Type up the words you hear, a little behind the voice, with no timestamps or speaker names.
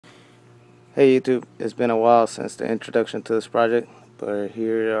Hey YouTube, it's been a while since the introduction to this project, but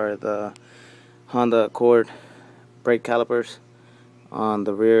here are the Honda Accord brake calipers on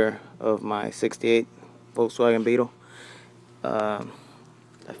the rear of my '68 Volkswagen Beetle. I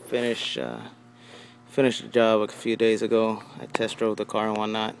finished the job a few days ago. I test drove the car and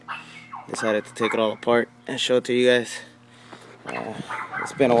whatnot. Decided to take it all apart and show it to you guys. Uh,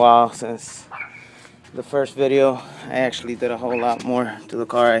 it's been a while since the first video. I actually did a whole lot more to the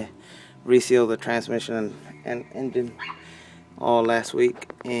car. I resealed the transmission and engine all last week,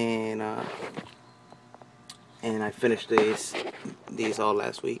 and I finished these all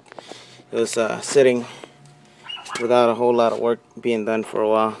last week. It was sitting without a whole lot of work being done for a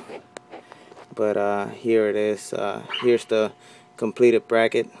while, but here it is. Here's the completed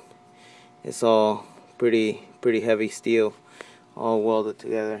bracket. It's all pretty heavy steel, all welded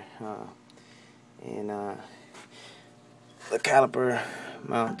together, and the caliper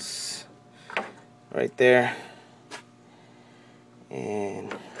mounts right there,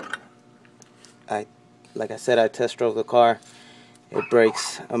 and like I said, I test drove the car. It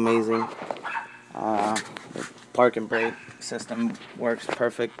brakes amazing. The park and brake system works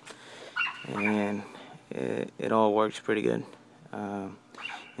perfect, and it all works pretty good.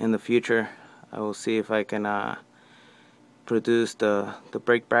 In the future, I will see if I can produce the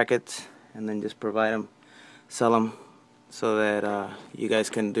brake brackets and then just provide them, sell them, so that you guys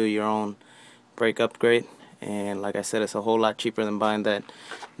can do your own brake upgrade. And like I said, it's a whole lot cheaper than buying that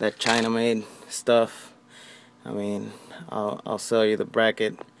China-made stuff. I mean, I'll sell you the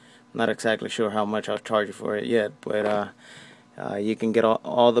bracket. Not exactly sure how much I'll charge you for it yet, but you can get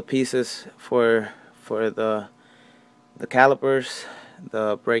all the pieces for the calipers,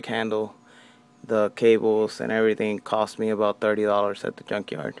 the brake handle, the cables, and everything. Cost me about $30 at the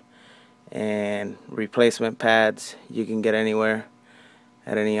junkyard. And replacement pads you can get anywhere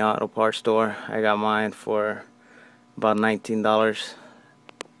at any auto parts store. I got mine for about $19,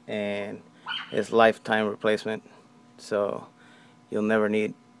 and it's lifetime replacement, so you'll never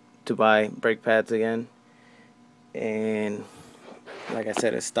need to buy brake pads again. And like I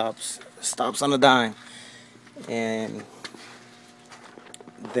said, it stops on a dime. And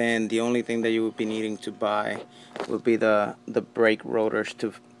then the only thing that you would be needing to buy would be the brake rotors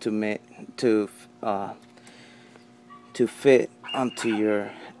to fit onto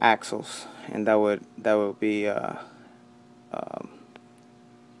your axles, and that would be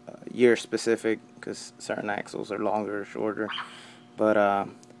year specific, because certain axles are longer or shorter. But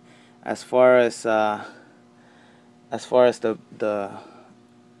as far as the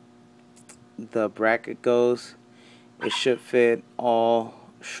bracket goes, it should fit all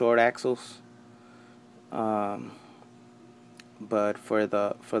short axles. But for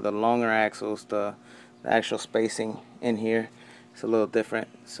the longer axles, the actual spacing in here is a little different.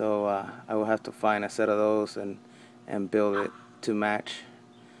 So I will have to find a set of those and build it to match.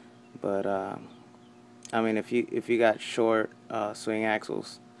 But I mean, if you got short swing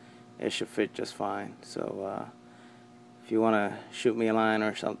axles, it should fit just fine. So if you want to shoot me a line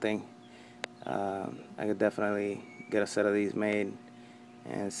or something, I could definitely get a set of these made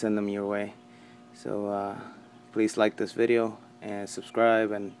and send them your way. So please like this video and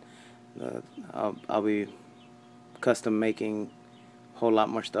subscribe, and I'll be custom making a whole lot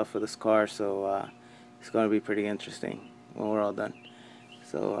more stuff for this car, so it's going to be pretty interesting when we're all done.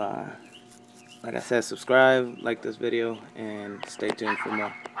 So like I said, subscribe, like this video, and stay tuned for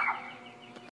more.